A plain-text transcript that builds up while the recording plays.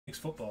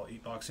Football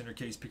 8-box inner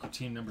case picker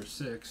team number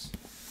 6.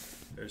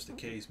 There's the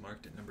case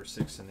marked at number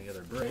 6 in the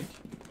other break.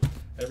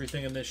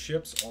 Everything in this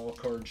ships, all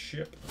cards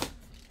ship.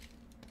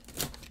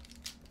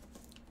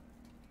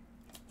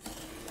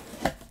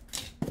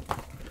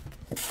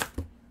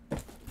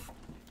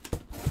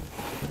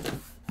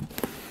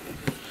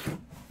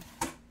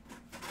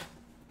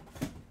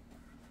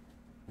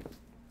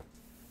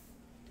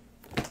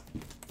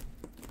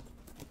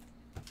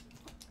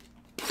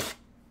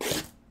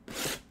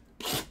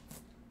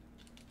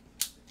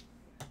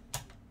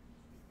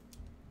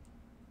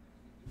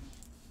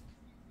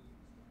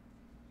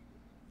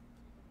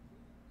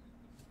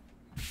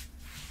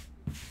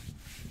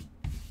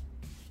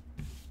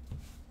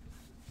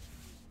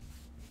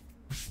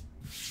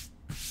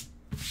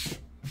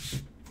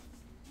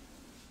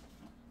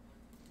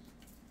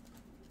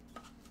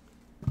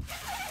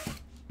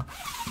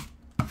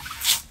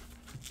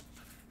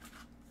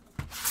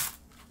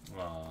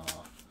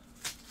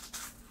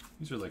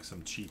 These are like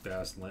some cheap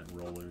ass lint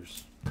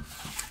rollers.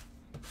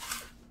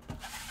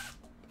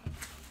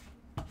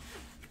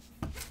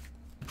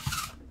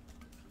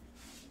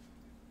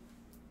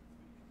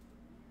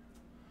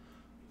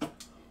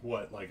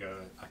 What, like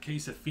a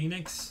case of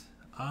Phoenix?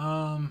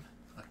 A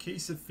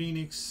case of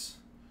Phoenix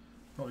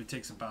probably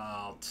takes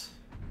about,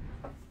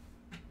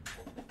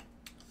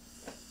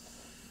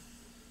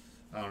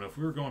 I don't know, if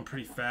we were going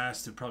pretty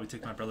fast, it'd probably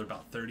take my brother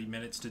about 30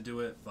 minutes to do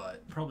it,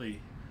 but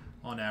probably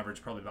on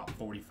average, probably about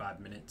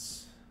 45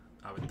 minutes,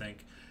 I would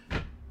think.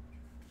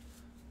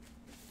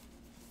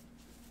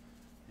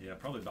 Yeah,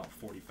 probably about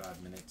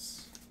 45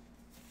 minutes.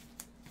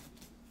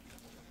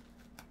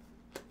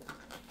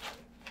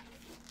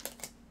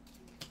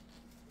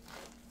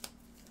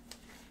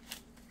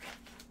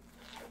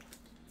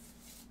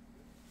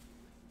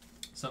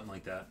 Something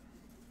like that.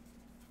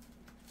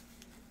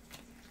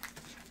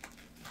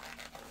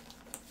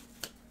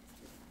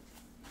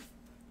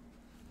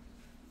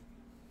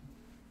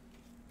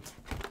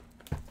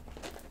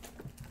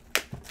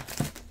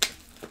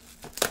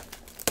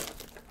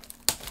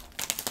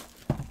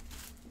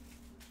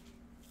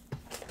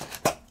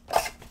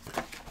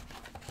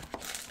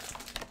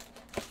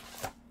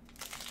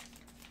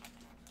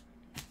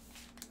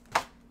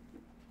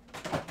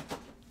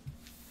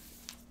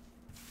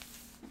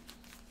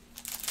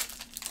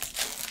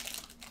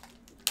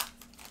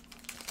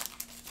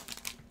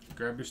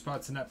 Grab your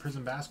spots in that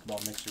Prism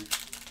basketball mixer.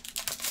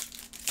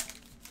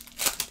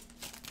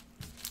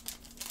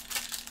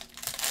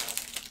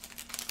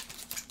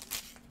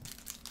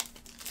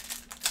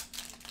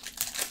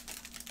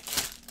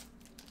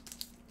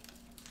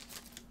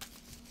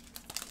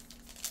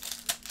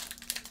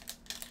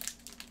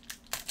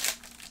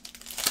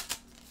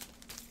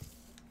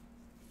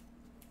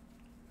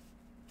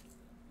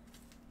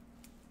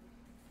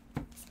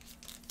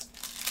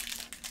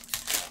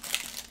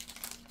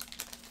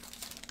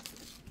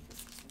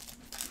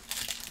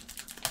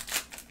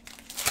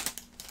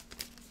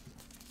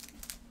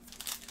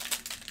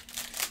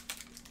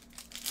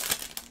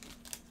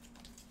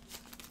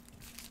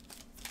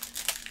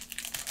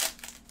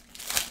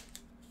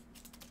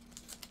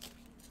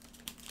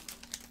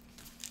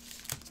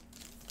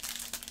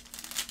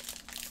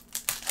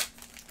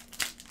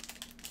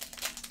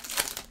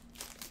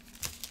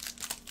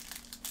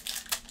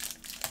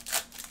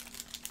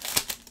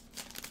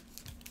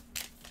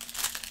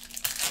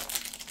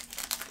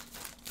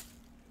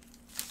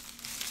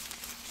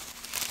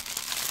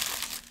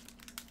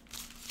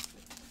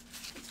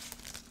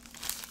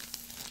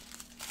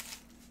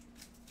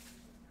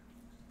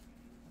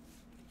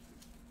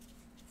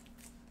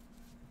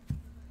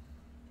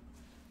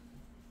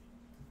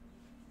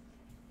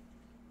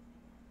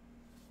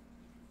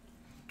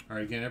 All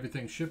right, again,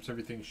 everything ships,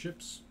 everything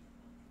ships.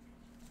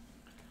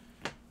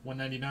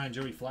 199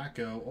 Joey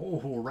Flacco.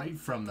 Oh, right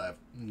from the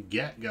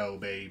get-go,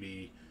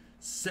 baby.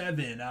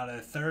 7 out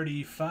of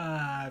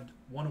 35.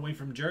 One away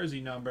from jersey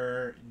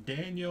number.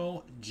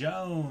 Daniel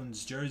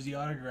Jones. Jersey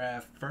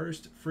autograph.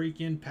 First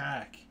freaking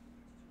pack.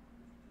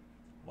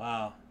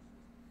 Wow.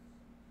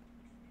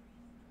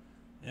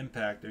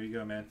 Impact. There you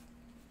go, man.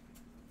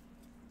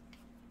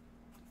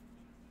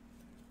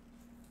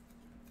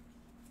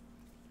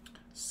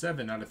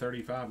 Seven out of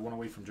 35. One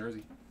away from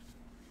jersey.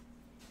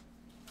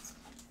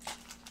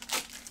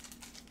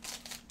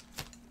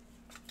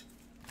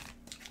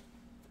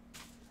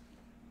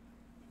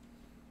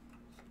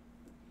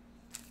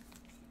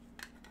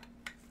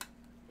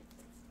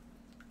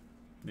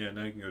 Yeah,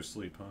 now you can go to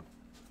sleep, huh?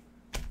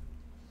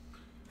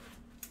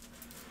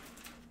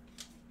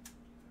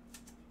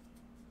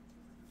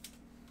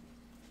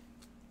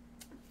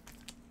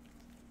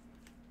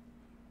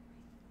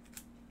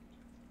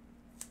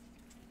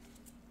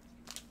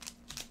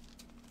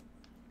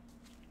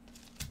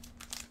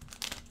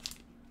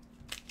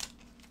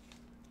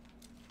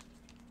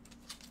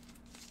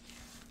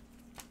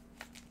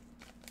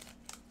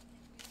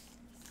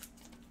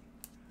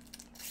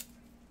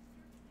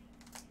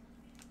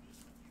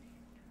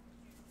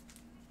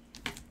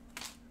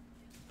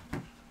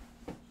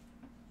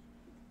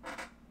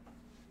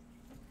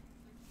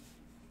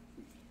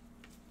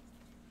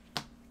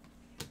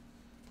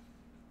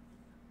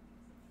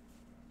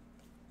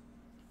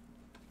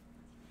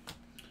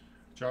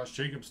 Josh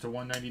Jacobs to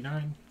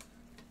 199.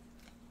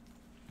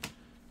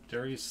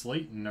 Darius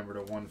Slayton, number to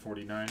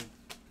 149.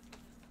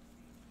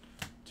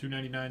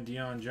 299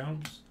 Deion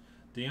Jones.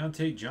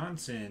 Deontay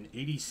Johnson,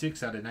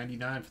 86 out of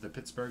 99 for the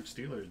Pittsburgh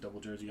Steelers. Double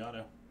jersey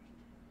auto.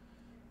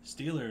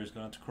 Steelers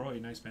going out to Croy.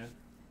 Nice, man.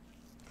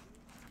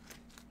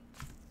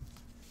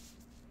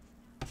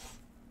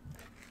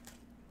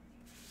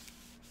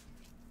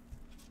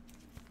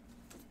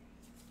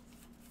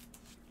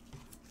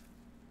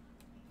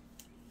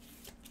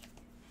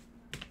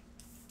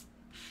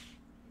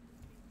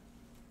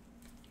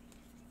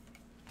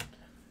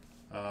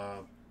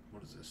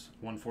 What is this?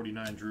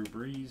 149 Drew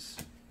Brees.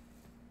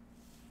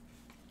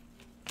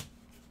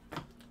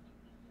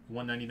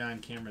 199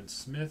 Cameron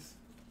Smith.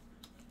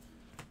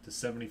 To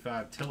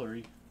 75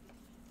 Tillery.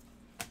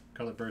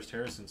 Color burst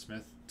Harrison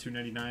Smith.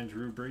 299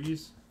 Drew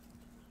Brees.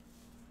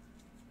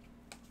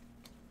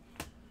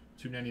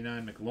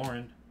 299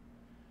 McLaurin.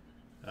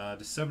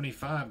 To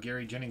 75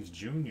 Gary Jennings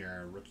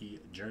Jr. Rookie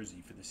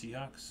jersey for the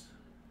Seahawks.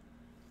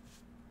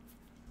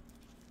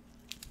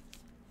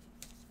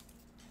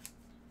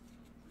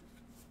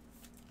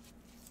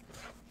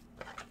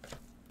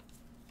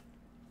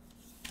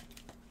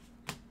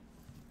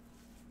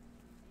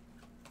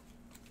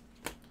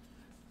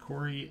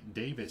 Corey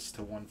Davis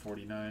to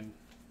 149.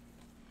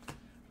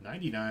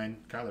 99,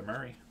 Kyler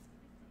Murray.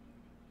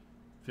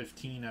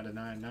 15 out of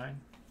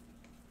 99.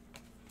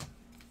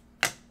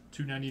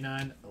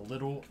 299,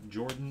 Little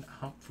Jordan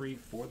Humphrey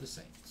for the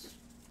Saints.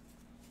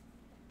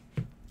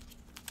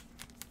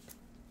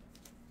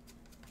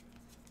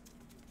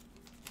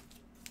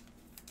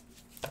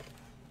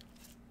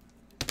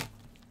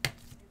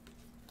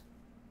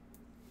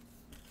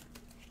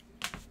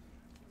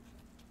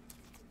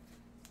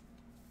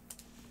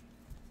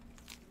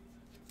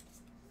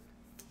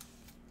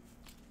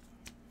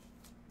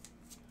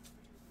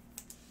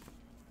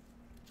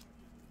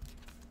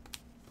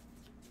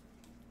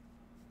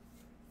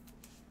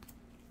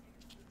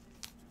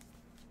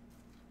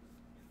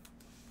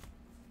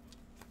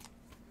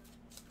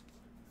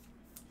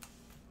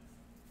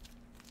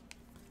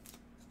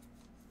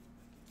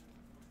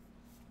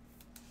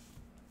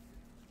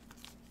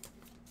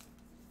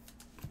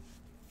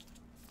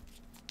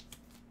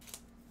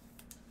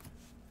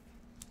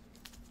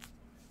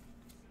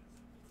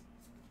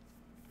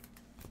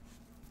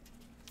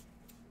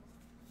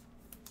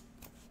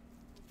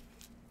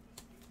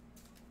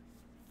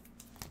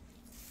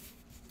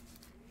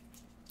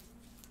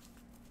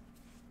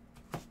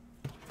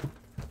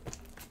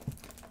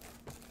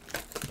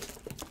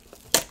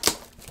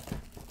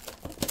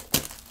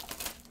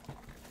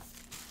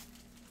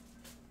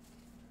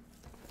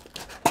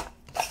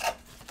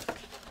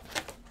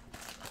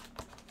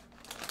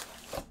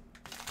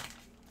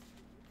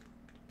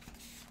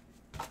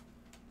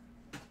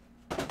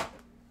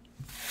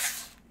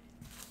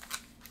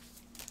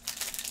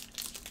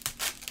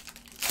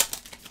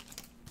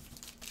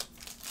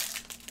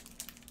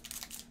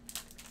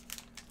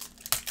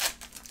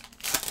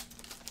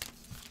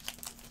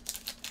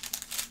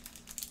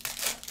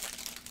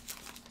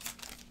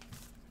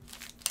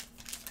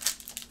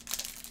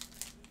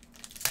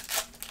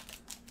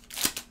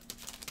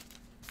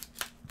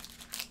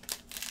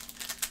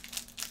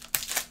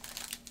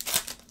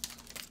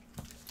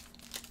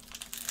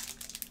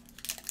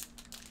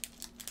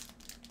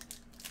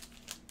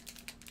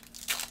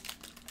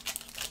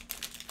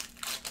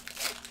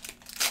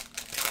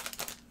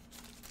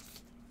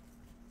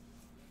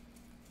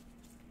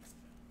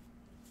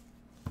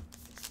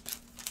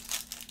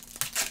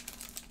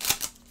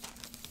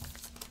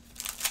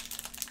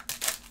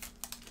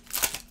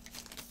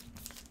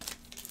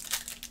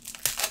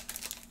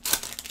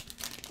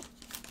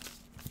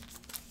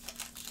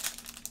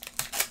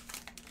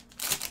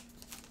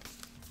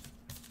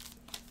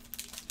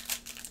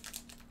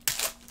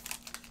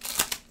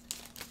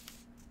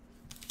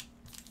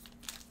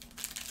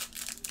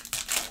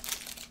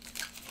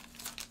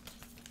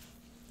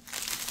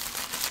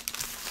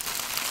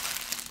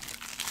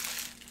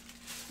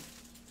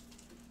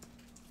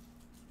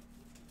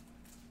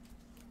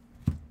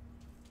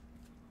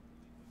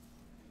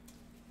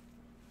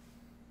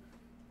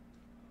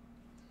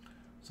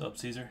 What's up,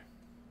 Caesar?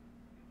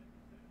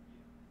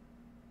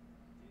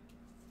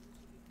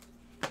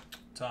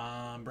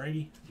 Tom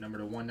Brady, number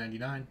to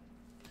 199.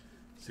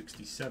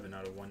 67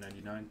 out of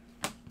 199.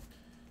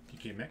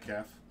 DK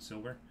Metcalf,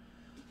 silver.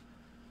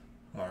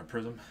 Or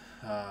prism.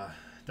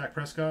 Dak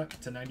Prescott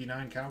to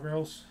 99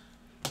 Cowgirls.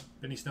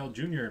 Benny Snell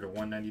Jr. to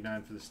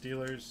 199 for the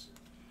Steelers.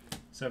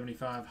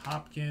 75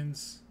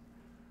 Hopkins.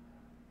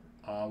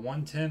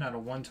 110 out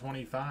of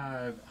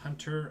 125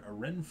 Hunter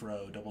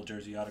Renfrow, double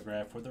jersey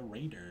autograph for the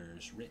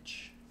Raiders.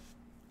 Rich.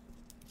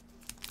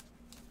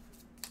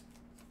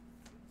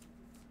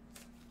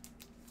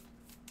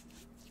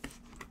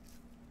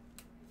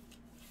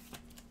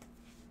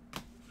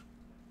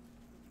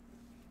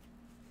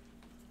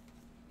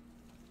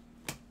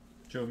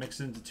 Joe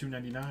Mixon to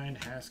 299.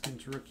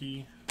 Haskins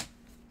rookie.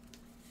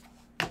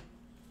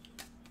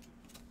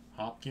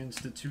 Hopkins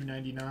to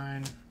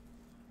 299.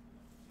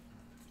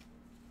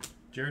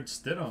 Jared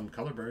Stidham,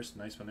 color burst.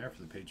 Nice one there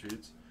for the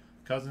Patriots.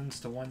 Cousins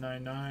to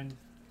 199.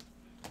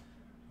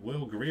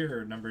 Will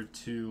Greer, number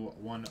 2,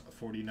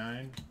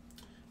 149.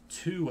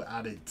 2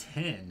 out of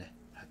 10.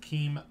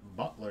 Hakeem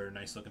Butler.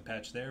 Nice looking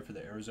patch there for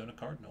the Arizona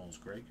Cardinals,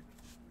 Greg.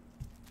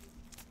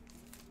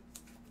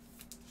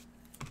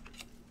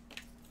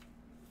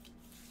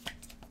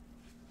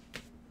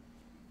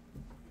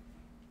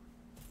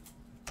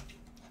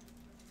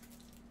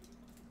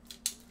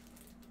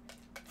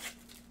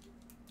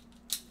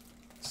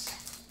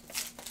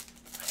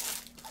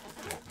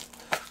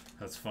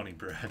 That's funny,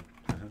 Brad.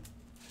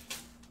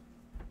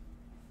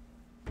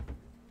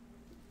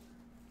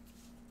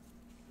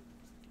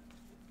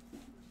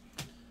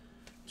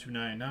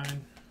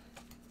 299.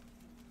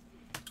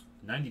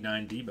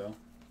 99 Debo.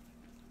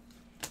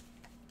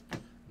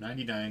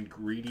 99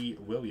 Greedy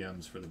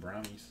Williams for the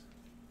Brownies.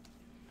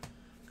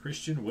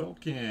 Christian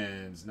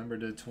Wilkins, number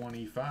to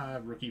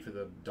 25, rookie for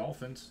the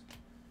Dolphins.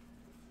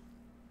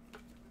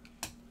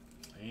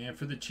 And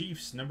for the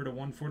Chiefs, number to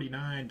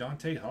 149,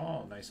 Dante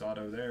Hall. Nice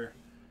auto there.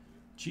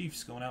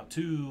 Chiefs going out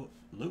to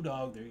Lou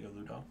Dog. There you go,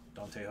 Lou Dog.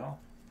 Dante Hall.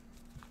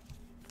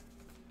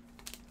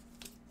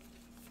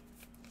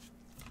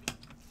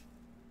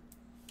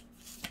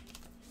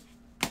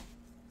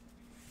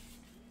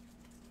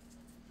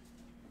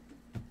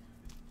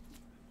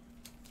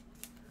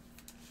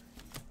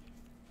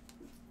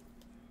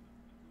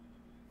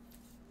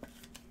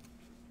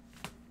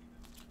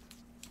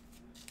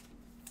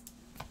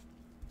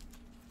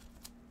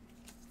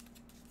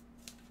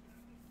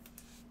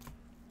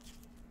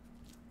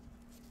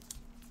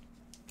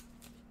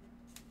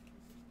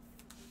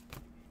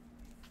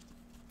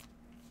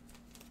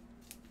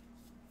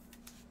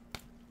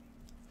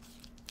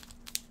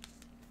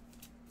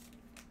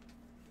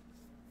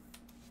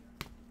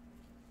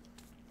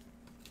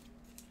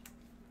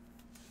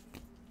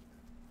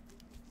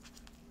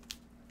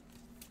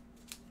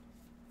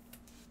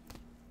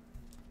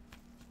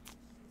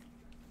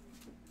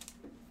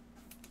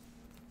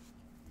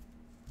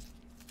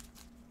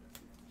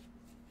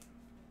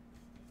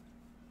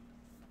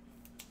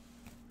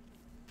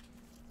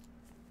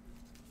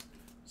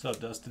 What's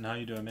up, Dustin? How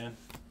you doing, man?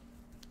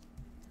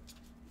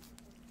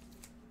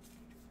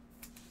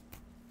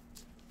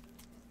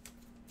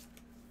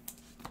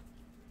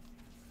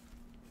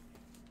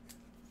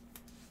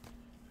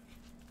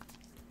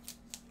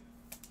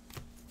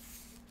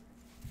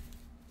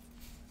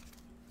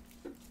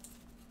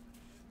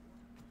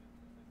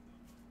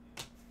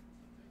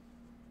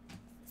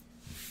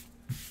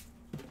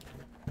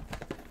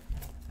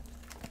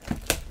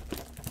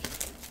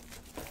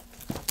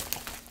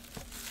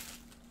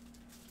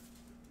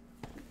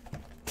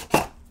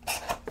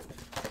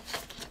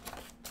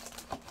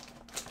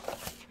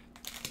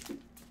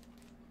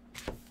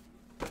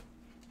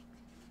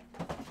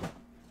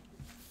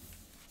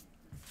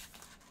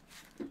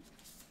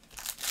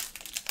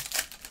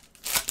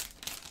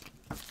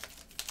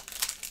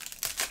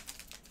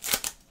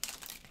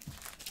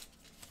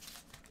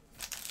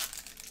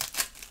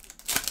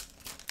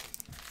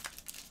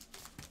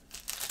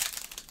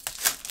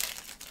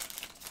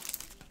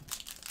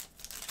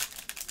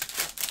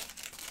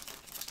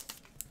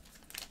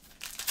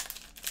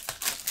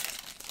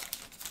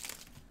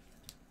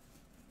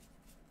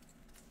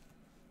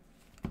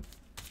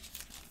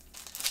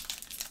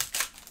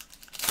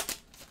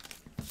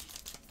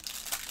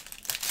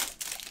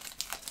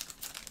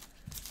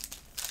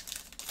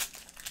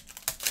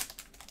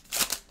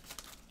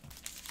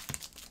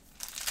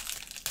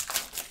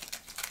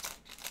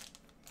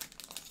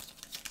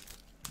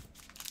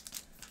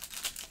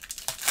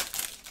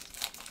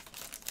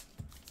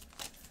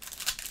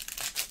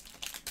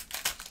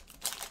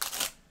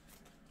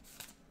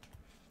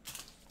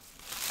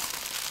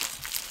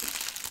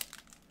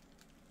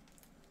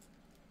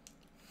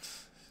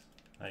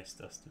 Nice,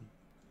 Dustin.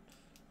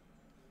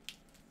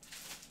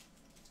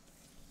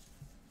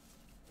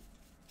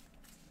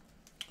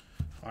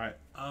 All right,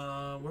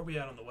 where are we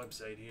at on the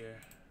website here?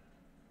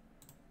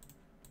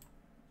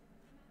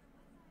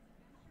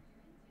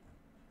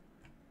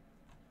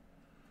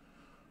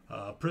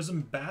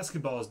 Prism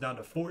basketball is down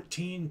to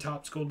 14.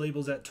 Topps Gold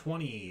labels at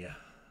 20.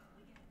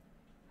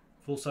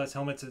 Full-size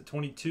helmets at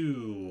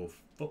 22.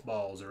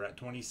 Footballs are at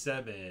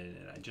 27.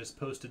 And I just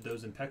posted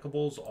those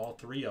Impeccables. All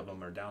three of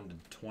them are down to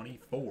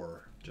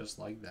 24. Just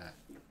like that.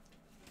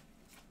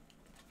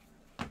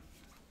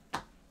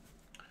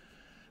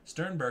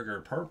 Sternberger,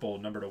 purple,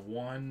 number to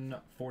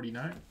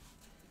 149.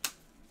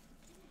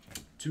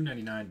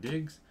 299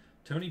 Diggs.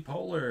 Tony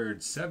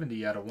Pollard,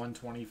 70 out of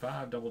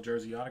 125. Double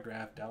jersey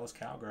autograph. Dallas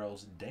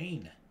Cowgirls,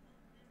 Dane.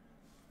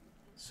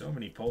 So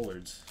many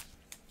Pollards.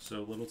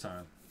 So little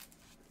time.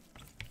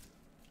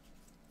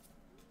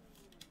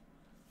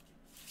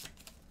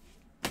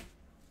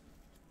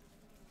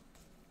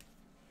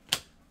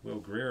 Will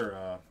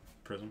Greer,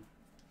 Prism.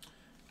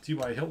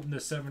 T.Y. Hilton to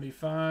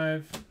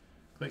 75.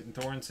 Clayton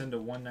Thornton to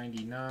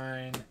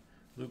 199.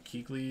 Luke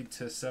Kuechly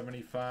to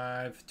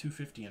 75.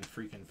 250 in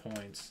freaking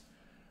points.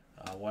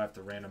 We'll have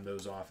to random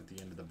those off at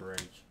the end of the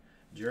break.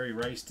 Jerry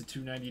Rice to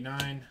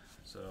 299.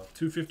 So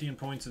 250 in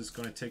points is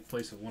going to take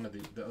place of one of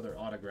the other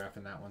autograph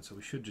in that one. So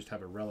we should just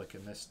have a relic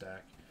in this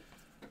stack.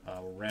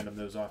 We'll random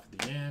those off at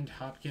the end.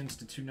 Hopkins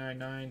to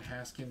 299.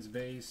 Haskins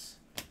base.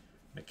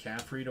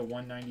 McCaffrey to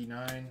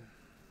 199.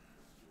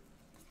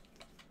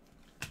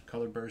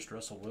 Color burst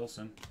Russell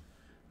Wilson.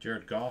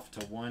 Jared Goff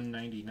to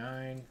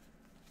 199.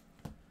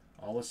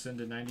 Ollison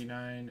to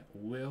 99.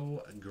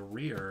 Will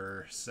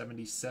Greer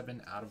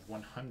 77 out of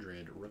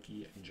 100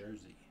 rookie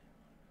jersey.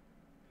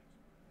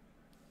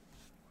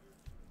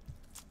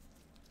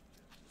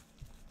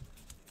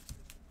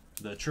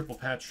 The triple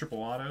patch, triple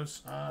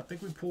autos. I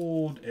think we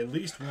pulled at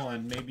least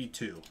one, maybe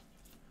two.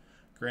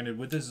 Granted,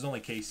 with this is only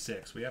case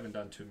 6. We haven't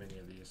done too many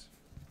of these.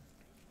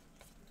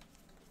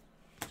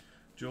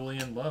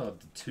 Julian Love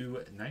to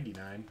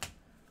 299.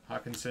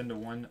 Hawkinson to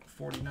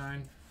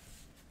 149.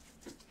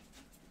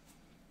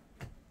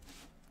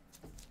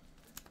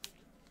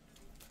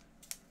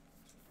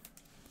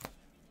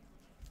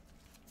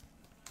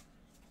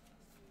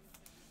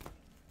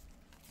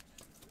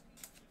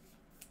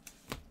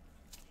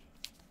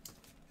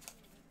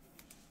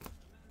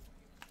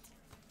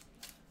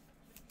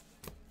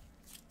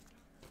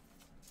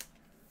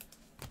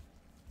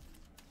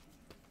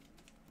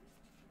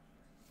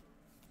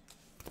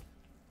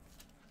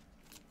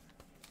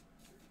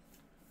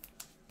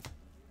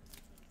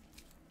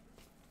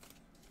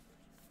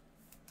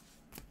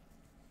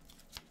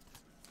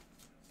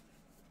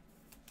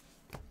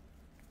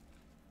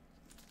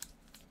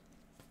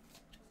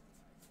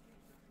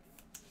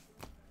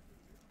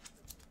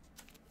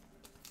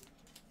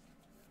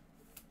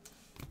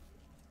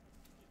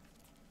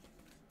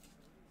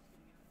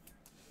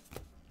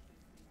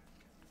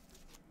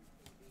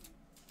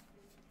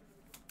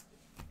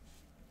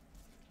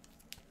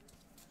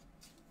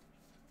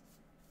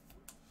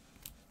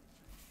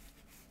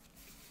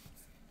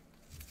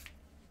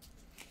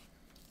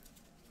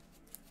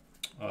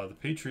 The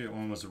Patriot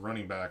one was the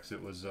running backs.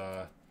 It was,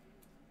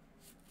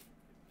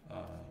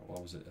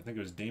 what was it? I think it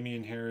was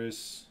Damian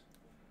Harris,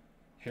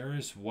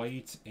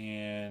 White,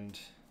 and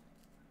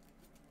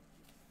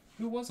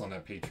who was on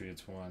that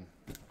Patriots one?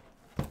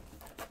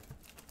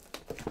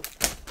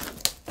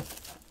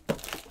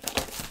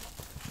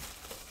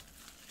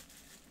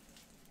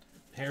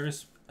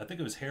 Harris, I think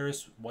it was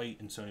Harris, White,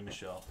 and Sony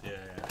Michel.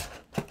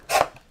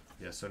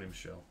 Yeah, Sony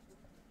Michel.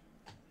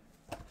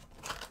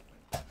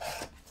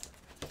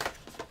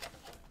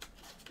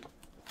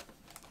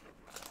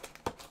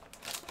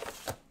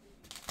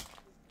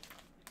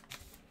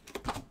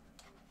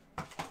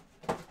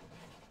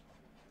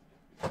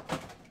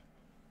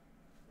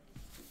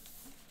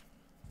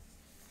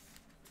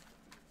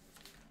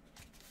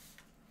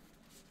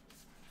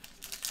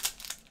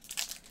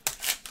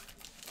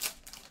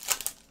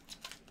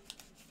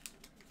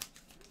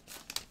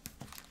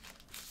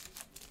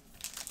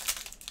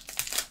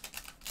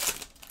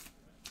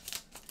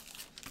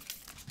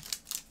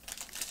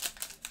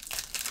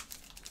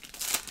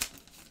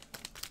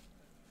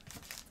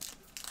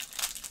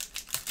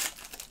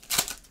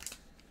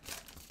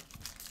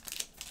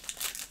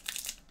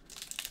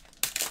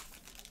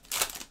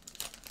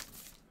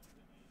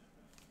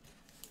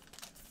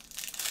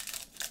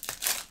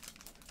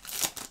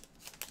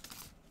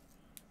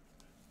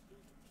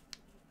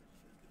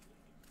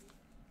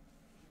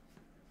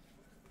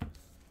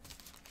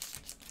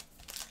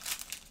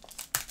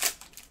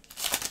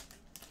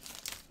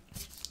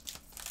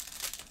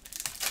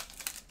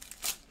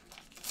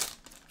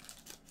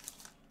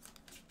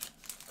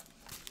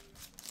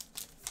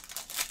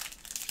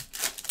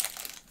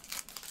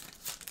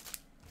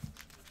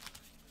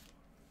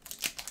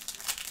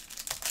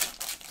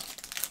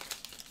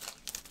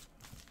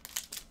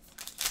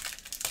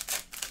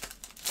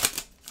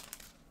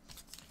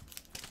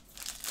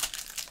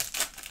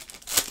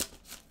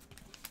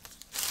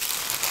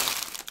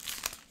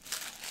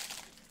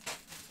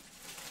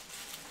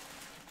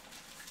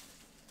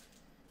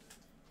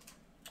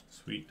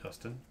 Sweet,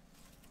 Dustin.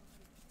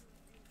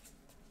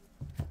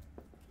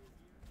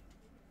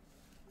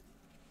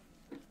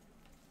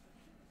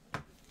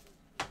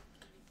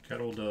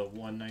 Kettle to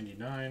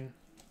 199.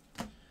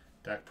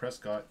 Dak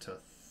Prescott to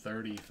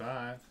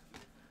 35.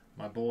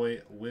 My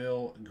boy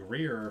Will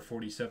Greer,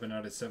 47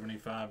 out of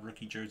 75.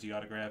 Rookie jersey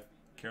autograph.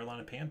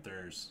 Carolina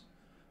Panthers.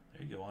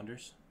 There you go,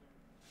 Anders.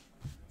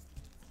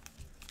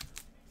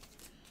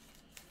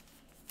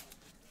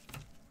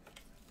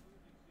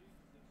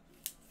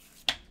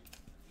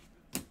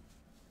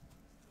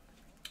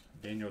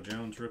 Daniel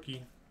Jones,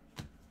 rookie.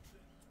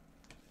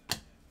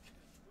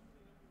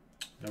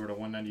 Number to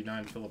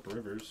 199, Phillip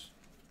Rivers.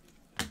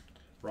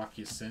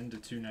 Rocky Sin to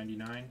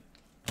 299.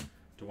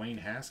 Dwayne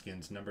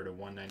Haskins, number to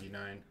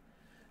 199.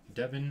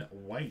 Devin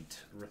White,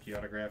 rookie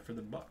autograph for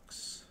the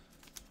Bucks.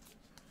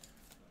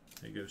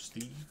 There you go,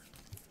 Steve.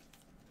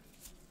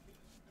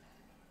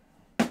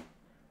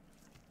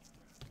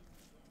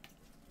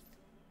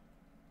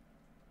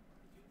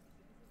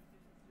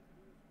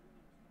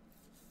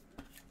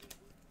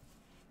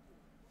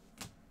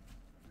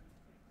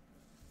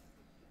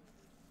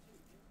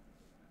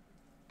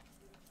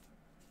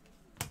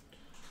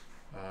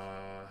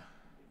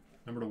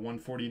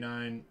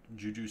 149,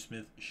 Juju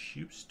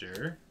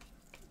Smith-Schuster.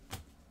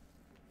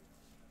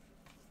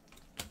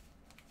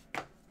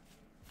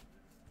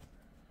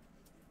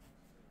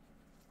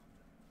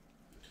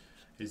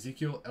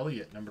 Ezekiel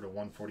Elliott, number to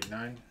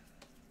 149.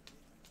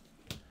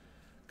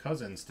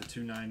 Cousins to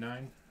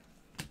 299.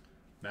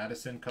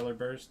 Madison, color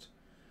burst.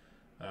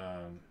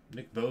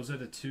 Nick Bosa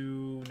to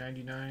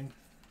 299.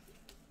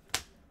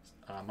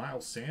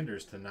 Miles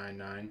Sanders to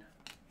 99.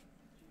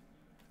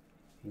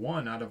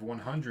 1 out of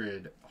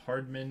 100.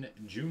 Hardman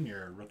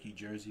Jr., rookie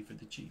jersey for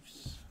the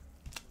Chiefs.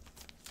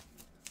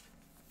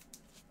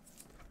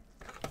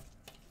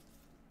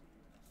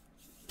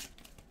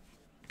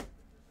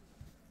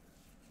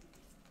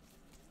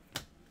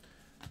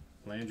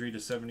 Landry to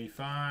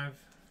 75.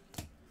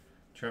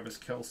 Travis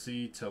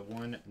Kelce to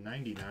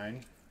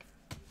 199.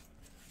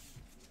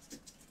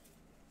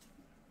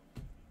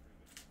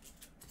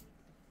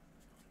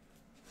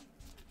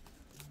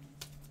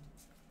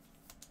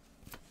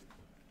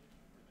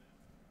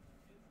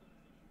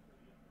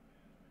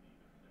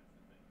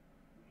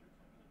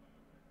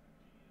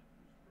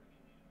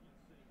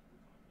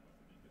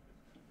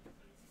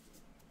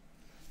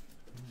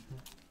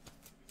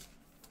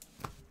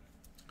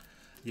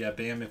 Yeah,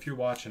 Bam, if you're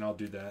watching, I'll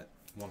do that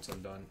once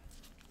I'm done.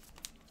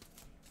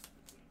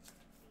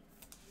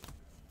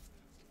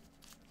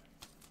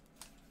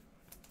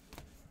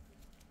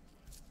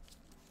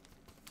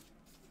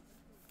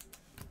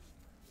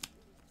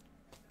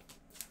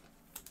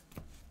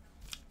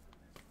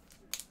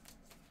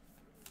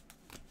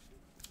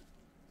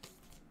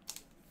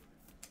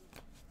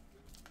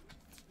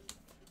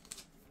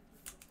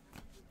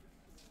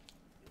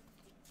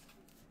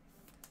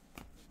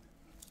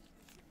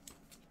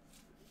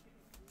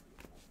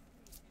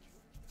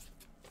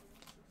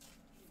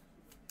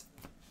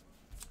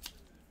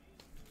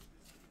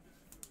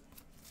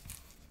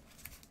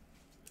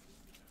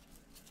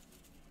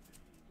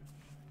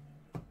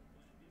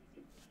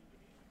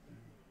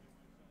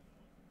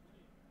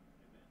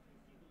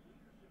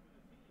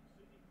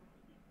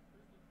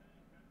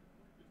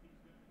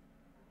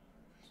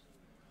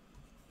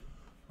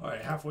 All right,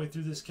 halfway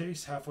through this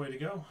case, halfway to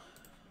go.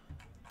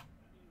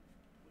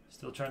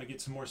 Still trying to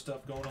get some more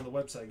stuff going on the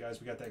website, guys.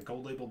 We got that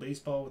Gold Label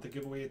Baseball with the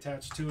giveaway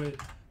attached to it,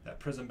 that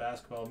Prism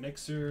Basketball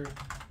Mixer,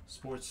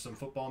 sports, some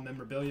football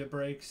memorabilia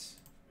breaks.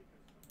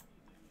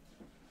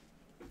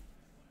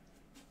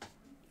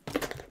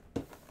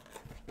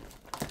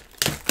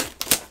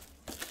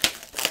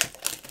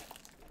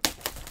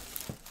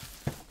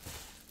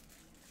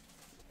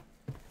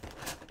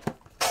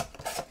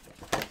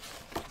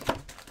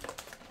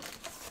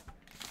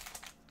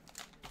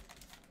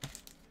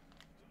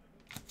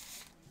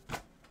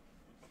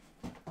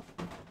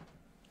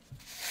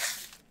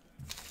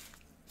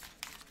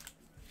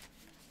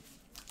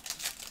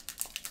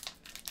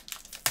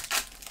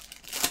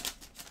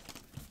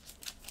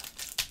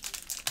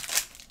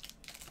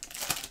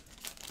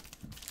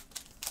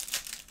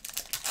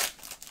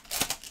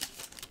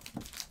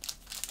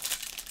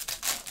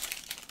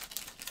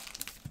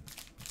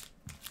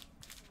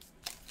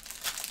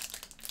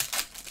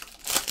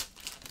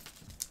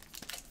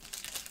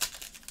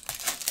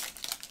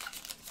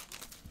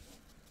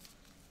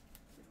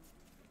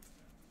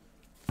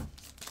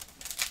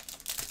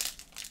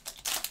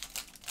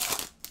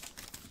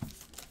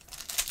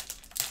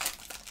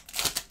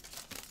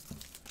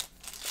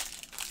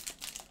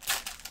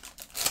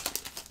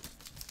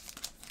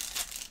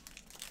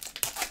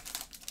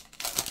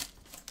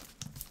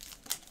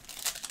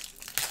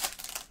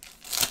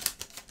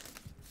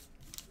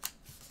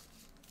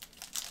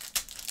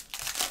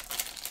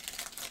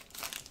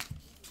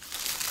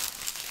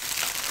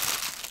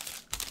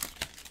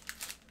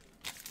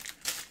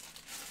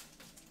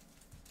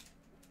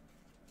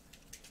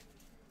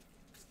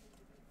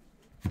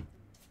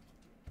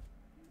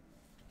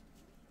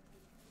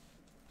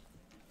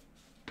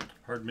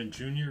 Hardman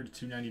Jr. to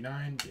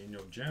 299.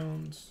 Daniel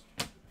Jones.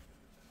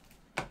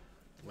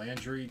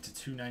 Landry to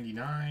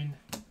 299.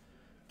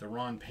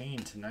 Deron Payne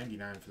to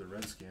 99 for the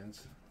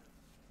Redskins.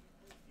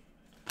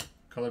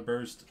 Color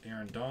burst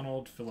Aaron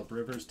Donald. Phillip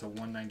Rivers to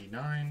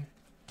 199.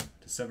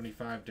 To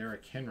 75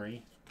 Derrick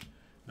Henry.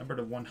 Number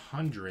to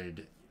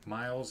 100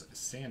 Miles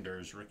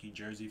Sanders, rookie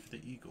jersey for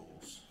the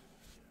Eagles.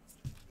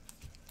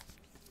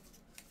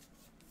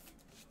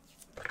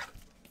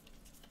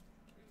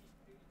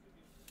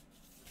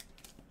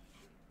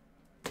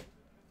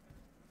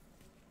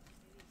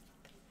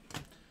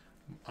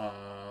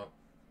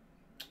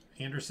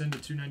 Anderson to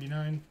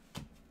 299.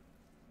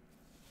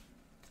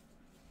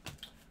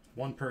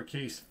 1 per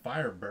case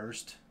Fire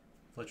Burst,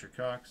 Fletcher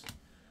Cox.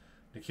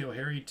 N'Keal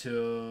Harry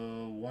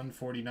to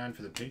 149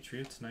 for the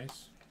Patriots.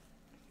 Nice.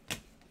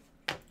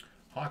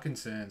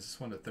 Hawkinson, this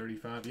one to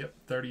 35. Yep,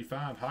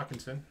 35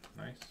 Hawkinson.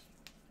 Nice.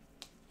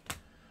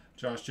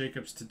 Josh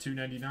Jacobs to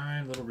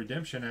 299. Little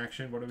redemption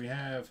action. What do we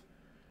have?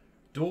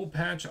 Dual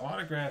patch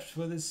autographs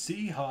for the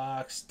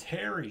Seahawks.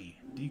 Terry,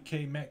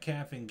 DK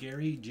Metcalf, and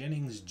Gary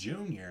Jennings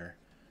Jr.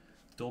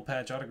 Dual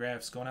patch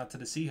autographs going out to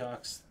the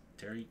Seahawks.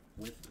 Terry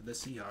with the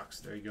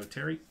Seahawks. There you go,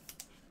 Terry.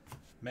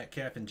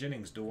 Metcalf and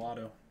Jennings, dual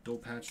auto. Dual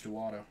patch, dual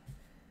auto.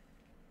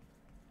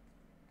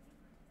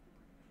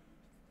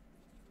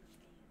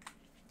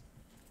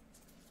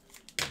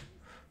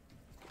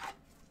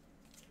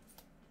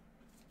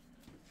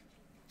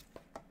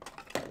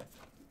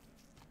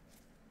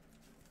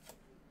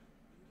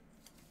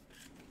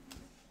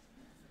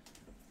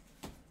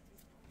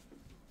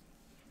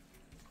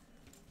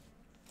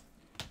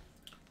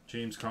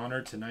 James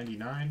Conner to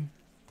 99.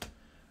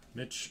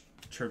 Mitch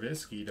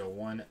Trubisky to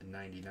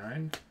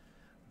 199.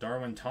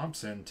 Darwin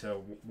Thompson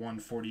to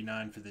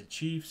 149 for the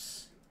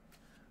Chiefs.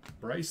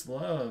 Bryce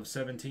Love,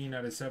 17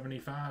 out of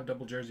 75.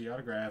 Double jersey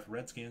autograph,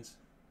 Redskins.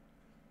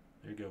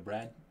 There you go,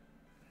 Brad.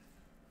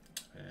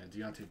 And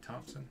Deontay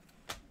Thompson.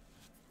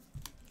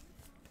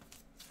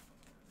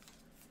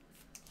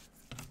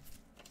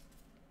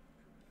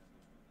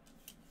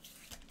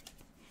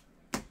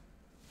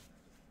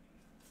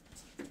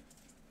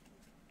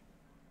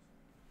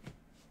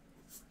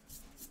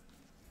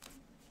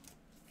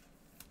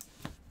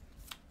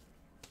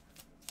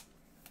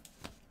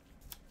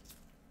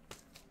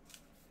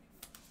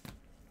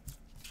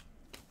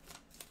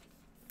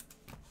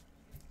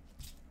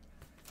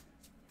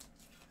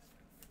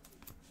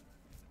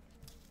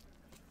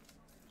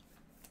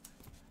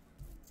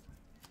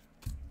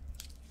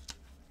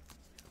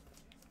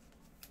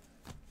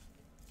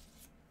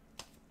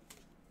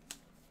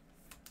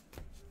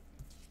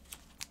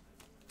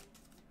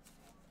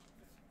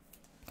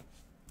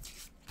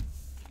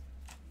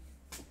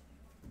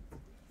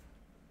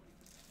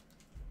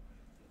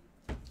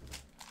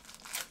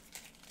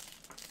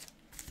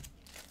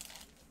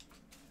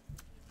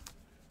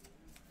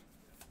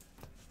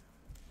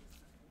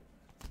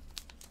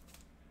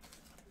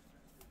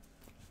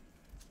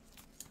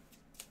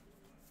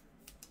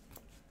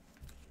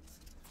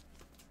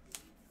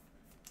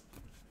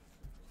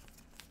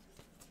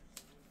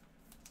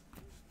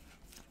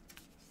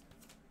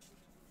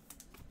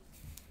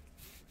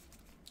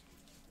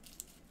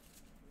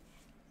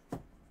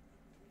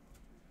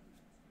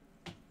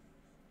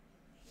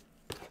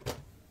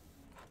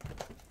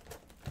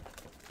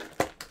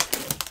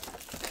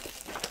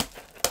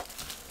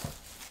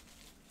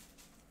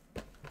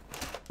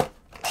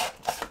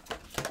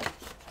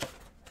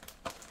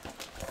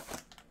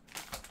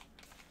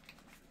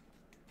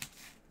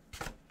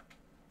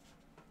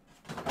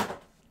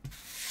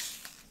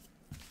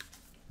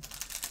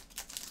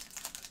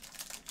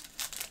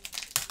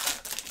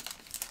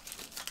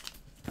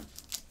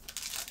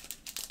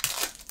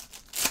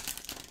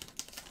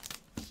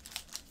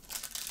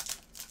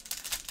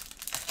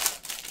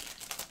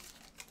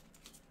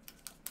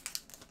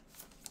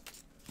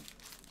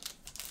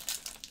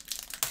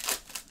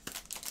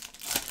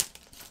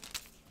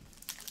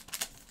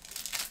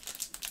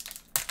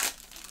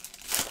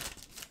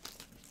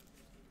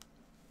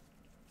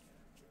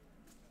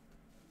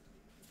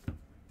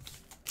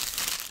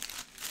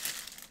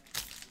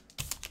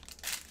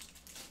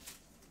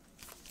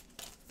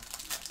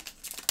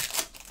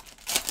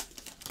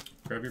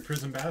 Grab your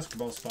Prism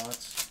basketball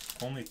spots.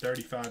 Only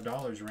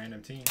 $35,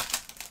 random team.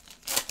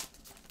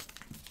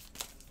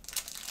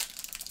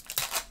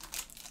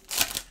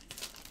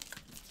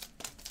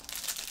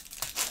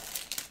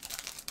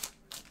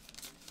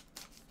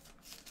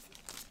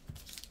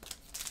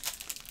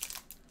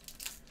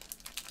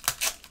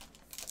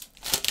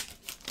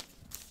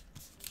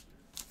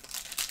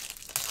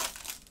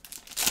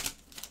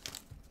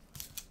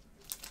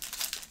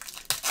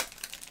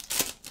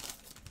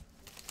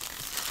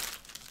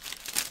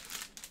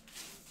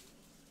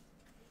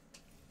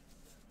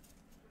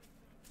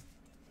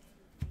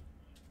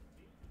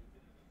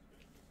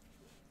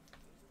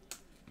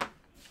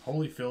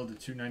 Holyfield to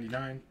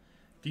 299.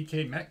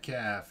 DK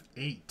Metcalf,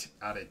 8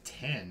 out of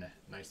 10.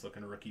 Nice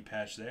looking rookie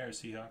patch there,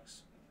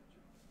 Seahawks.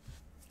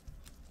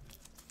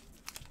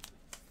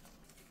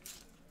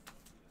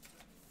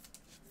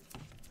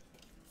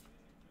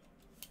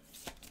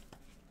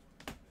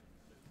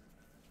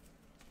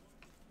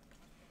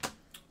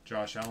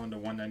 Josh Allen to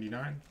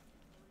 199.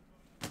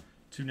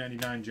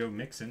 299 Joe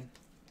Mixon.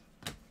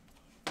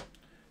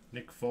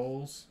 Nick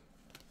Foles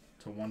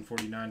to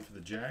 149 for the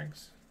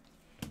Jags.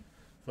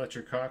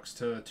 Fletcher Cox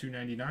to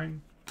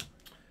 299.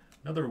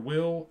 Another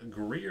Will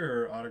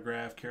Greer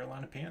autograph,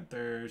 Carolina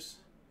Panthers.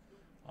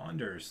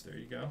 Anders, there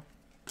you go.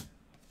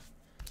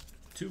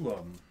 2 of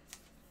them.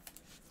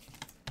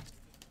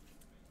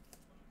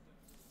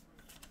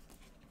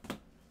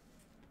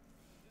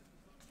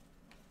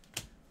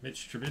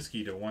 Mitch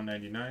Trubisky to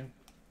 199.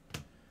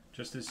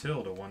 Justice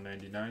Hill to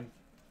 199.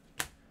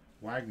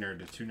 Wagner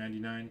to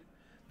 299.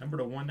 Number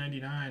to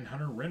 199,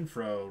 Hunter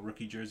Renfrow,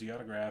 rookie jersey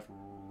autograph,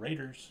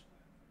 Raiders.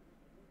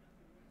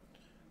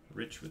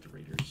 Rich with the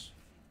Raiders.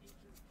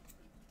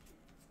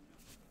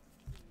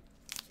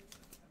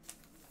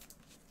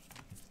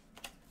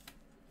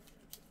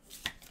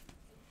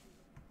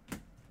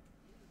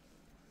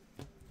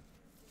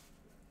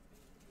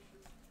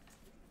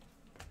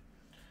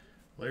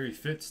 Larry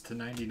Fitz to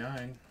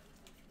 99.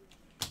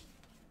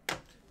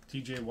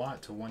 TJ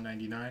Watt to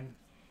 199.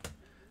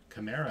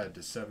 Kamara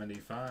to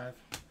 75.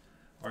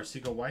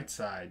 Arcega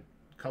Whiteside,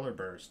 color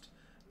burst.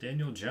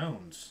 Daniel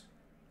Jones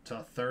to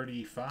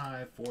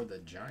 35 for the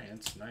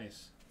Giants.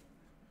 Nice.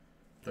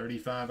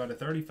 35 out of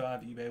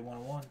 35, eBay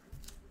 101.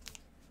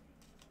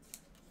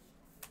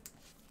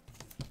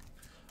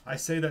 I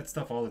say that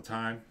stuff all the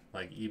time,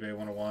 like eBay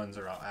 101s,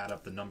 or I'll add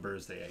up the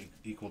numbers, they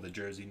equal the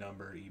jersey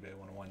number, eBay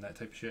 101, that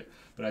type of shit.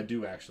 But I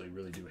do actually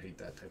really do hate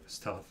that type of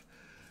stuff.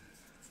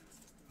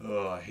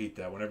 Oh, I hate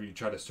that. Whenever you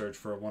try to search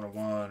for a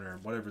 101 or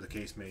whatever the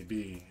case may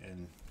be,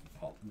 and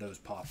all those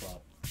pop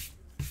up.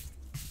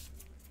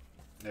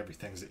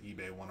 Everything's at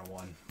eBay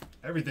 101.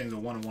 Everything's a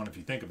 101 if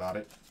you think about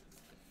it.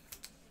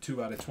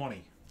 2 out of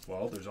 20.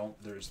 Well,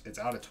 it's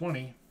out of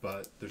 20,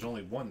 but there's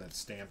only one that's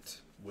stamped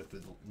with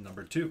the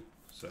number 2.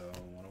 So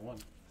 101.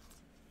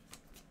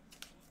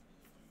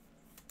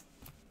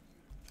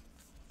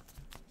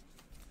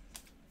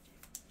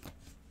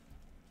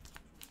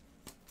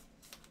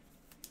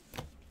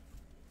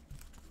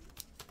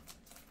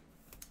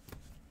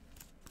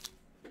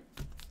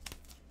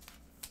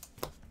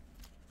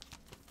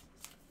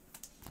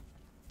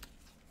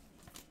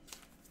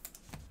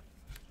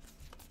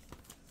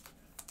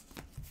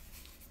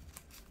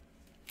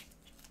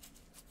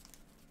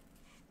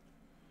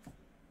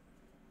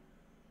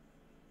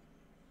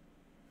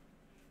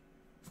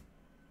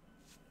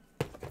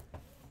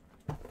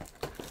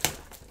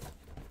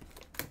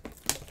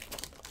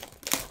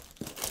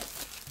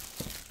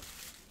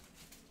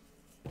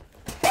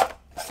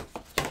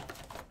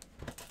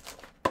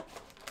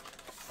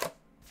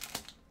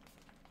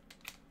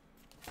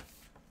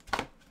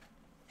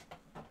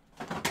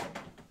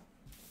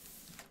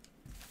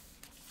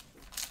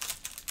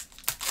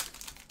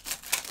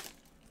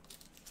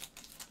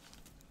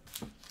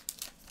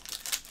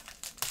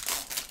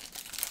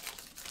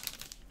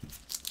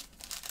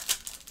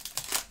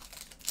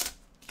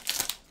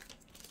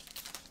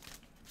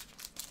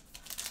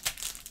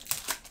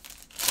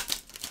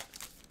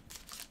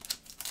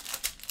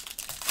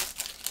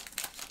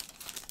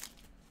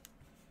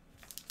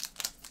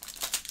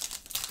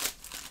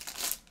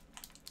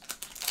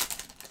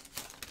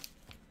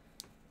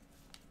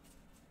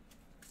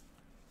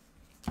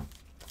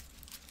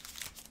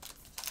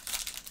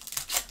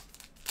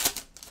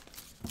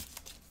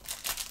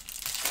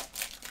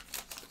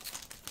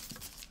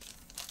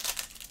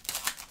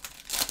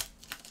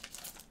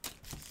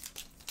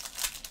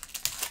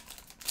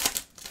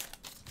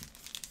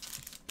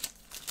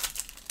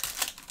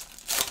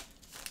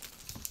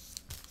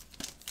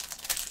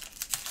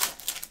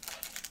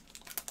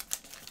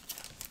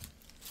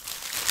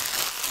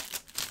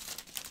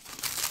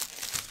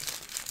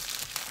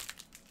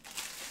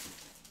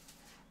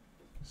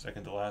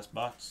 Second to last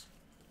box.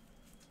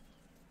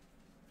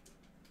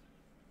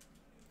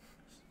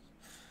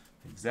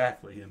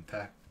 Exactly,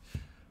 Impact.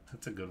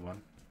 That's a good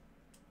one.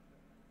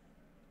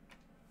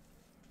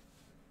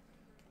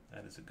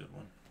 That is a good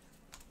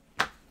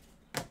one.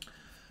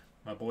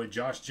 My boy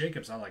Josh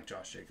Jacobs. I like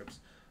Josh Jacobs.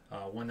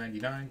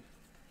 199.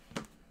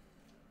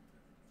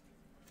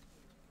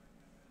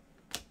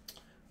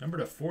 Number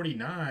to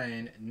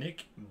 49,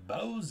 Nick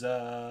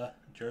Bosa.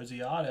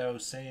 Jersey Auto,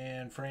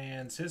 San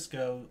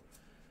Francisco.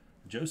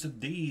 Joseph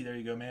D. There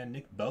you go, man.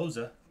 Nick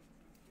Bosa.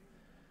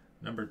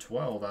 Number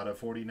 12 out of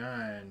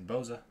 49.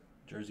 Bosa.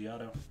 Jersey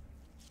Auto.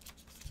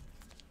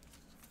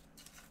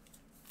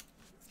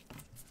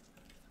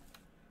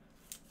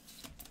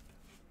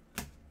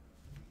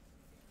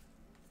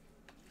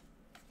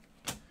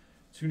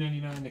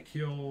 $2.99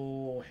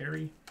 N'Keal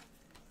Harry.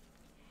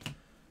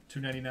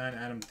 $2.99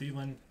 Adam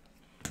Thielen.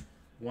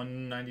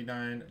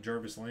 $1.99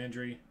 Jarvis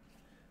Landry.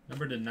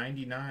 Number to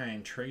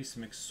 99 Trace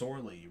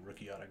McSorley.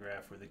 Rookie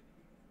autograph for the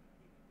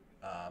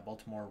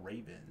Baltimore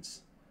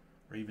Ravens.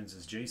 Ravens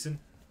is Jason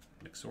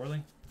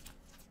McSorley.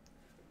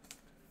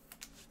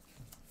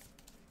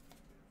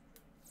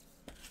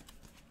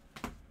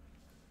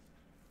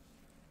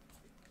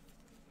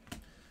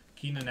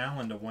 Keenan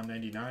Allen to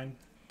 199.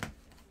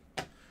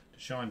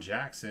 Deshaun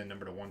Jackson,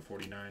 number to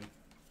 149.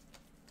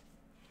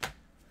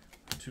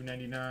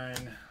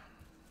 299.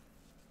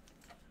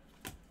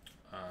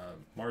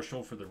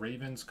 Marshall for the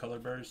Ravens, color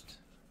burst.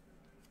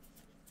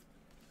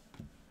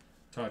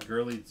 Todd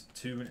Gurley to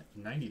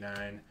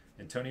 299.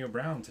 Antonio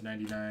Brown to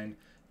 99.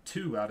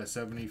 2 out of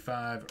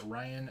 75.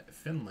 Ryan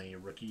Finley,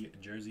 rookie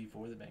jersey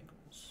for the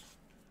Bengals.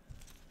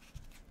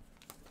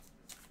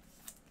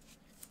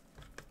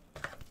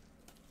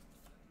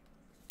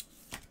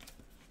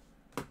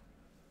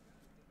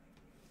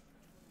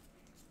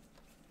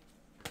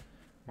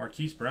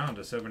 Marquise Brown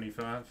to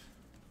 75.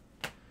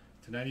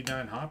 To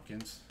 99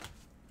 Hopkins.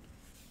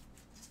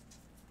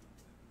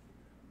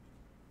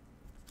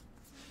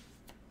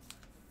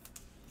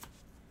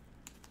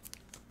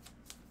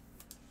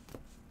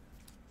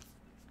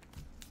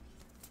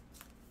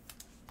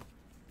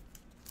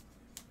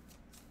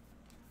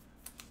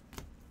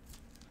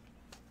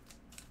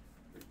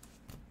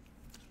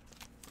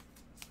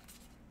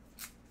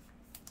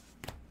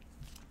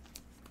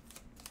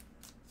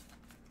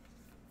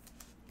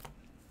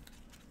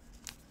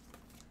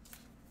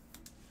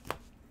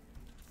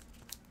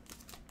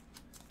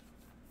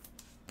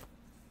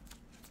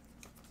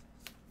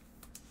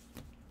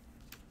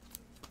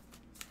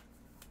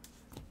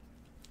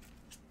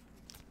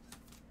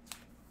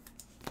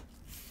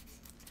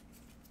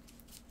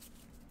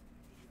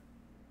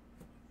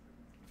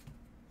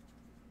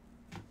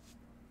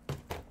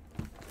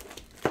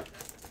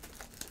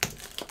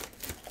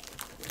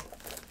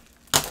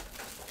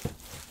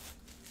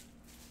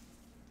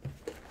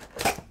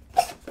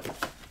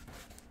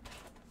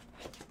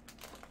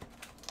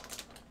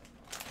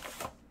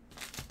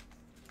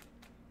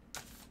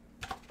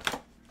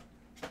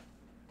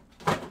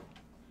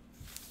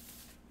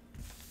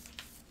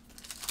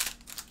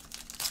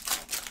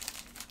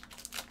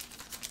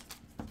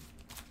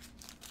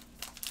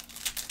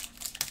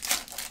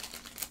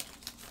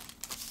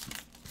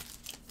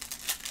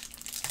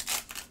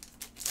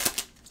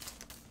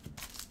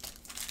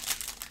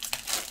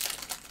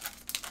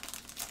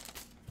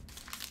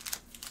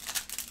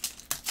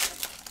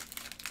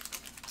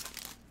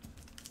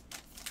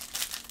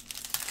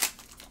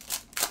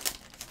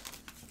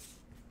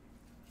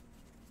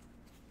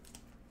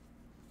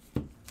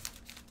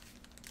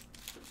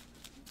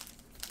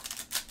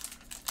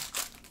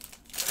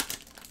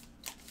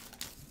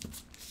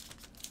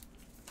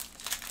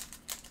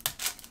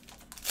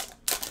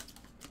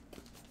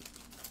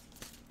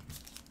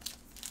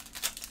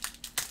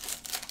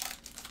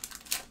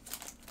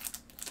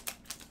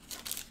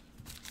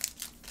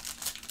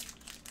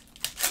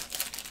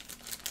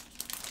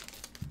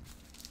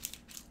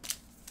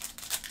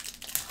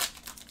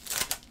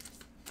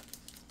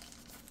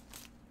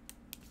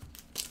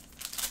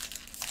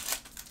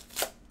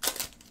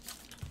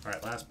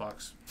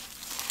 box.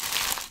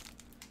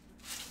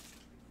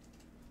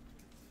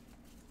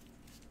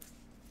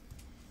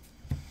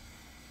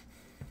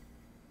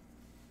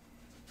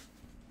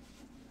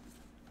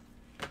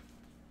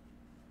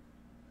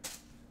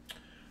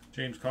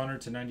 James Conner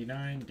to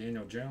 99.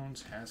 Daniel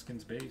Jones,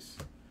 Haskins base.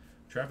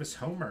 Travis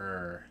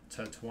Homer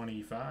to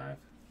 25.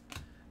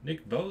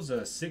 Nick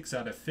Boza, 6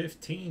 out of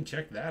 15.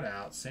 Check that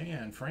out.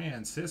 San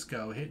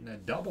Francisco hitting a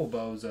double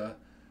Boza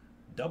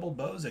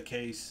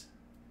case.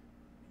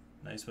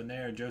 Nice one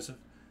there, Joseph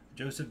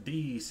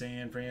D.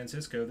 San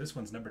Francisco. This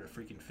one's numbered to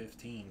freaking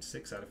 15.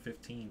 6 out of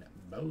 15.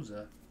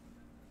 Boza.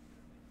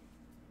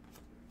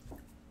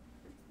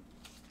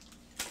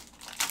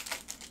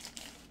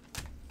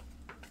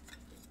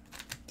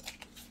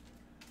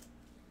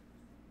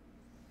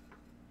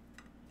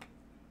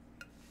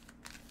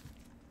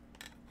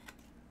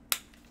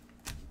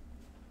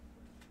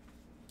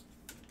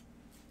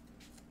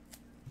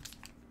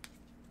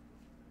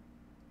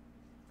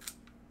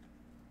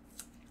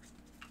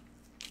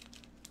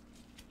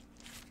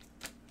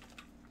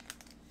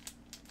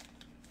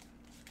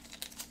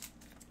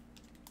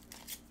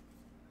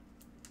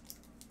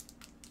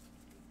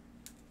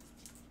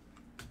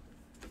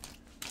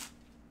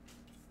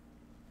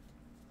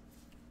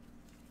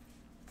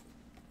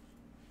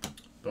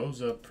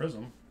 Boza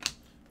Prism.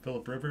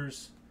 Phillip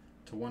Rivers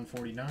to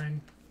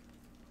 149.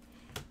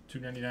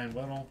 299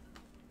 Weddle.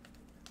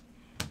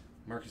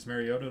 Marcus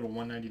Mariota to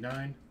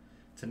 199.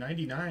 To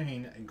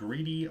 99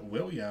 Greedy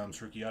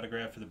Williams. Rookie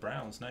autograph for the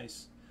Browns.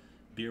 Nice.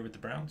 Beer with the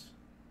Browns.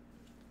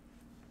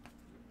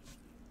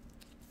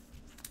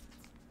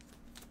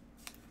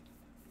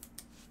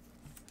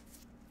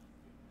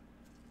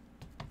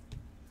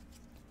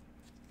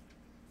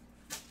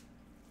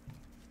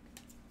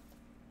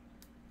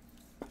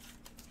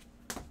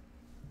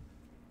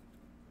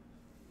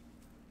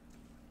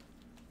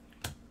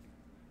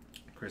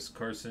 Chris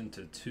Carson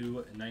to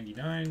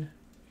 299.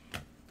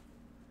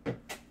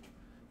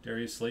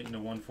 Darius Slayton to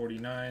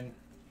 149.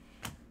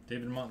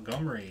 David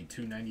Montgomery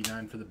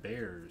 299 for the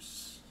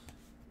Bears.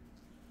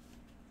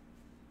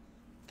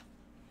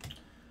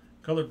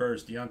 Color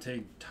Burst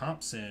Deontay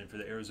Thompson for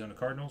the Arizona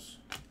Cardinals.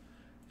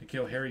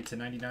 N'Keal Harry to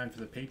 99 for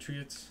the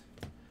Patriots.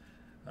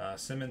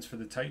 Simmons for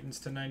the Titans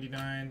to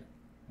 99.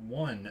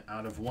 1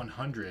 out of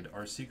 100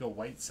 Arcega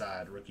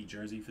Whiteside rookie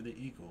jersey for the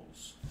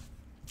Eagles.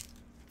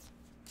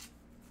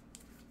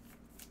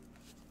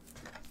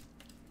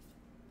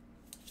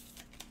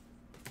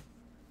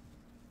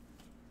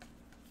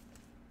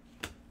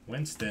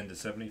 Winston to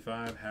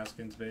 75,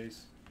 Haskins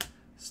base.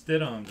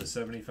 Stidham to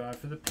 75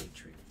 for the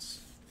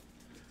Patriots.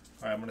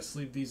 All right, I'm going to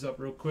sleeve these up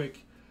real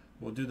quick.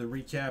 We'll do the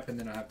recap, and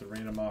then I have to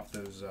random off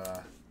those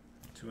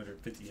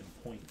 250 in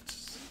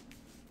points.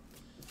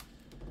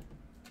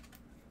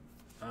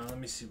 Let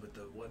me see what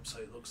the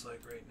website looks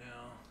like right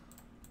now.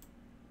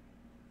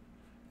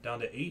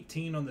 Down to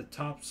 18 on the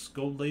Topps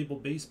Gold Label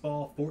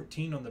Baseball,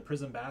 14 on the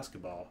Prism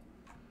Basketball.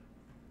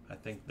 I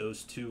think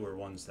those two are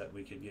ones that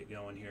we could get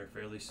going here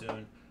fairly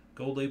soon.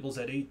 Gold Label's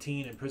at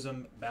 18 and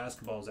Prism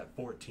Basketball's at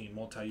 14.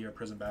 Multi-year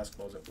Prism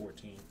Basketball's at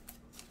 14.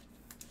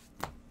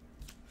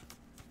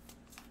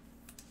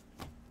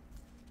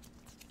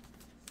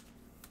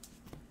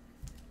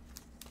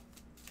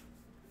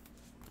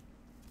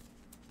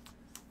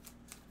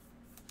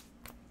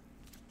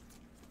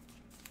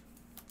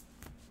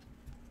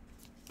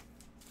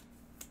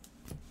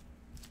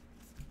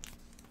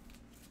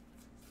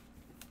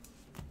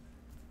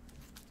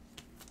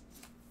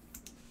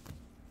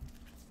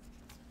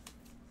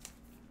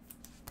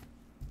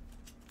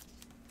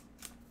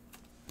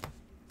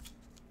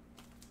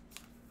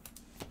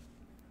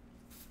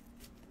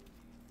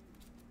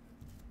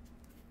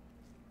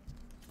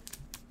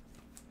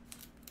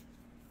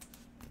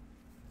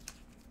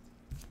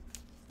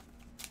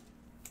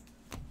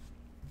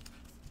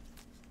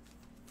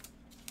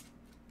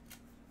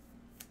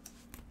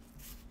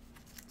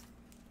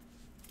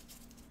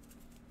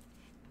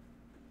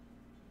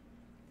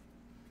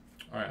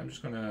 All right, I'm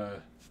just going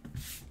to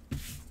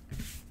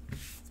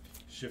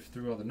shift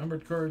through all the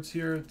numbered cards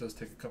here. It does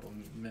take a couple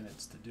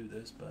minutes to do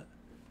this, but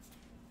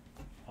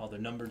all the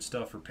numbered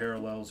stuff or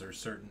parallels or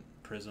certain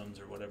prisms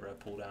or whatever I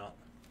pulled out.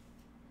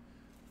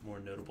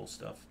 More notable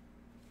stuff.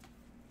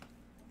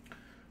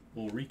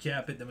 We'll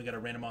recap it, then we got to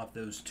random off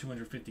those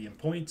 250 in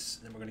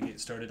points, then we're going to get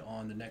started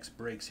on the next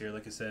breaks here.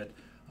 Like I said,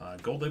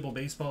 Gold Label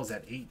Baseball is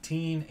at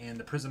 18, and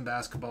the Prism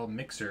Basketball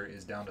Mixer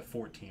is down to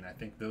 14. I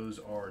think those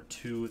are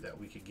two that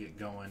we could get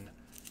going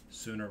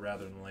sooner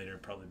rather than later.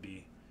 Probably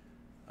be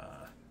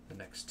the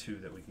next two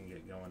that we can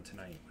get going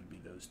tonight would be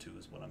those two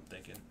is what I'm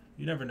thinking.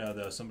 You never know,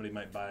 though. Somebody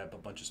might buy up a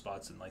bunch of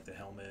spots in like the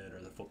helmet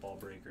or the football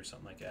break or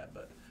something like that,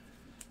 but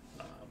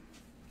I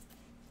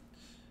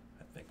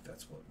think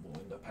that's what will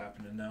end up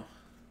happening now.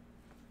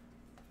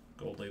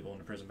 Gold Label and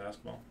the Prism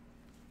Basketball.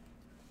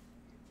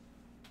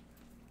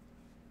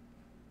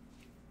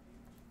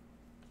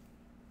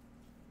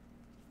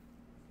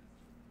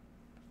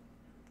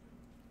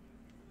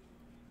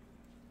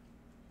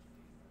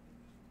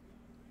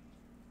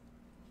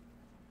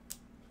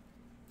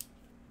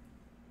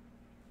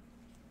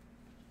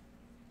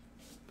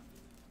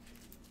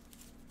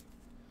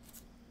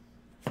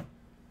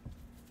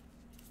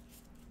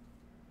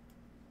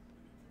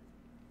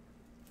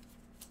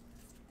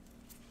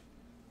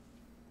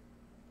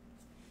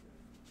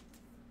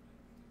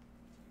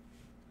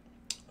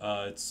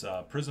 It's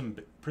Prism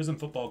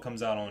football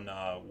comes out on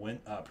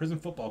Prism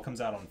football comes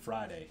out on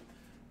Friday.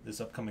 This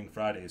upcoming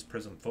Friday is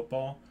Prism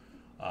football.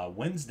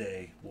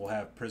 Wednesday we'll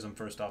have Prism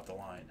first off the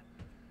line.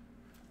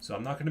 So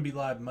I'm not going to be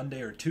live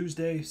Monday or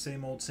Tuesday.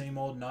 Same old, same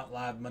old. Not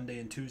live Monday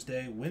and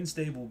Tuesday.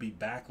 Wednesday we'll be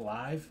back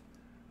live.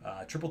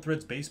 Triple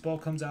Threads baseball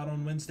comes out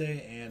on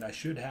Wednesday, and I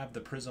should have the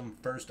Prism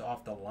first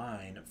off the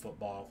line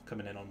football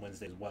coming in on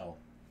Wednesday as well.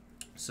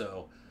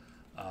 So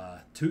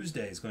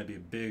Tuesday is going to be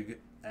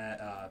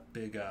a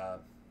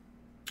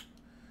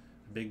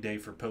big day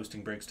for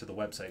posting breaks to the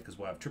website, because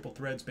we'll have Triple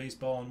Threads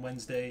baseball on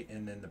Wednesday,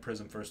 and then the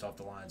Prism first off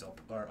the lines.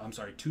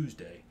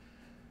 Tuesday.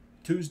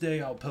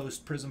 Tuesday I'll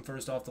post Prism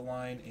first off the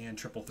line and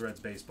Triple Threads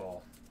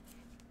baseball.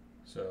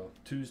 So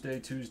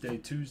Tuesday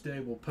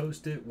we'll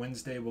post it.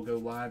 Wednesday we'll go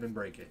live and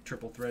break it.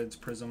 Triple Threads,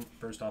 Prism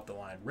first off the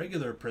line.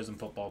 Regular Prism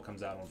football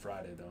comes out on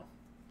Friday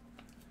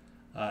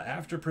though.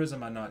 After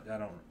Prism, I don't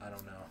know.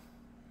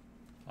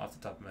 Off the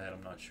top of my head,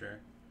 I'm not sure.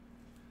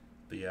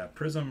 But yeah,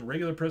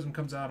 regular Prism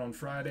comes out on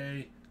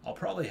Friday. I'll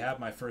probably have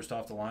my first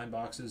off the line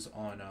boxes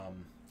on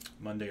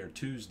Monday or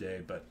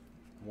Tuesday, but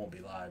it won't be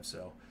live.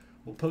 So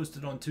we'll post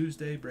it on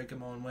Tuesday, break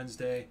them on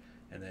Wednesday,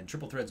 and then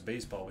Triple Threads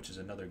baseball, which is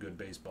another good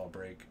baseball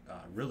break,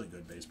 really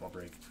good baseball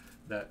break,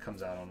 that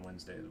comes out on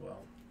Wednesday as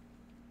well.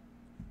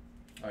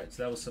 All right,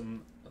 so that was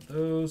some of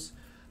those.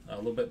 A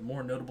little bit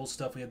more notable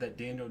stuff. We had that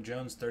Daniel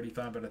Jones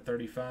 35 out of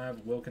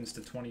 35, Wilkins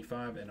to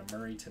 25, and a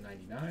Murray to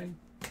 99.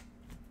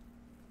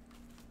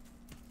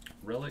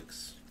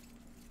 Relics.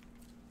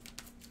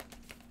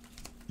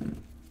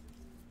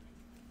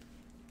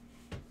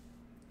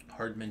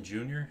 Hardman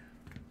Jr.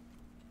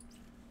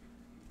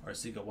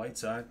 Arcega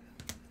Whiteside.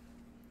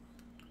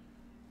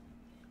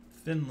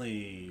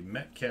 Finley,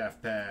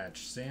 Metcalf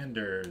patch,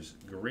 Sanders,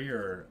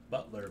 Greer,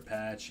 Butler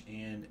patch,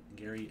 and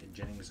Gary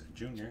Jennings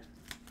Jr.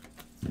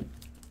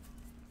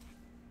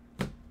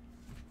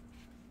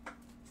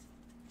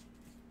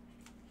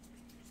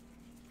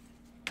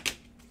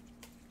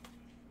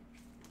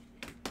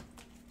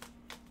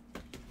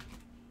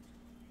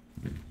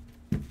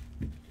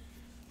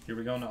 Here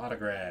we go into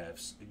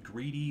autographs.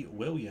 Greedy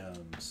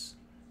Williams,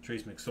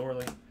 Trace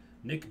McSorley,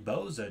 Nick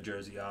Bosa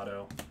jersey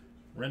auto,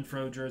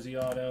 Renfro jersey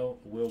auto,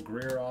 Will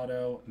Greer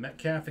auto,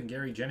 Metcalf and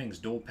Gary Jennings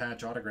dual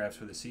patch autographs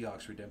for the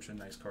Seahawks redemption.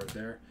 Nice card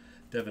there.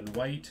 Devin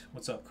White.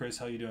 What's up, Chris?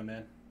 How you doing,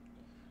 man?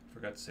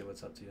 Forgot to say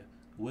what's up to you.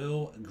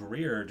 Will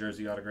Greer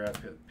jersey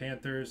autograph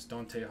Panthers.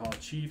 Dante Hall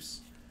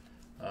Chiefs.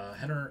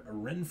 Hunter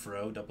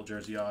Renfro double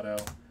jersey auto.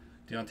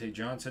 Deontay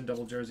Johnson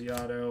double jersey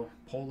auto.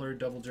 Pollard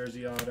double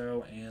jersey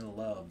auto. And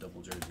Love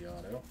double jersey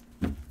auto.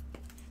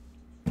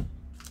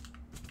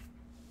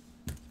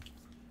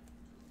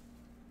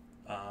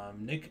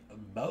 Nick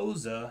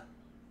Bosa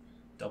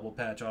double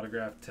patch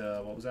autograph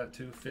to, what was that,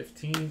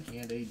 215,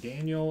 and a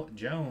Daniel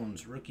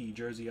Jones rookie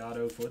jersey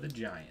auto for the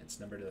Giants,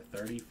 number to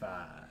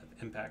 35.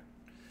 Impact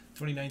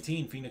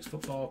 2019 Phoenix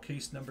football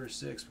case number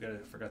 6.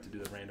 Forgot to do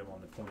the random on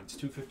the points.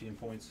 250 in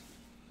points.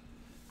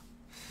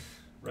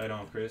 Right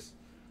on, Chris.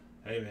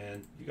 Hey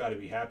man, you got to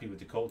be happy with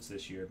the Colts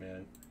this year,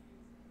 man.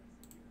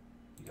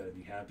 You got to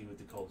be happy with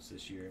the Colts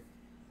this year.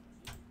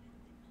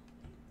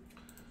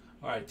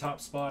 All right, top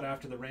spot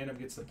after the random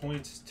gets the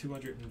points,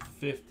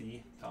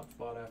 250. Top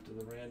spot after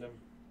the random.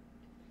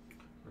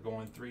 We're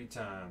going 3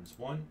 times.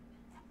 1,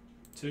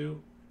 2,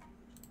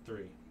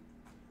 3.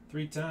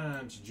 3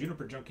 times.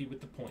 Juniper Junkie with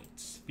the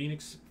points.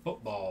 Phoenix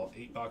football,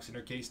 8-box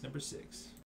inner case number 6.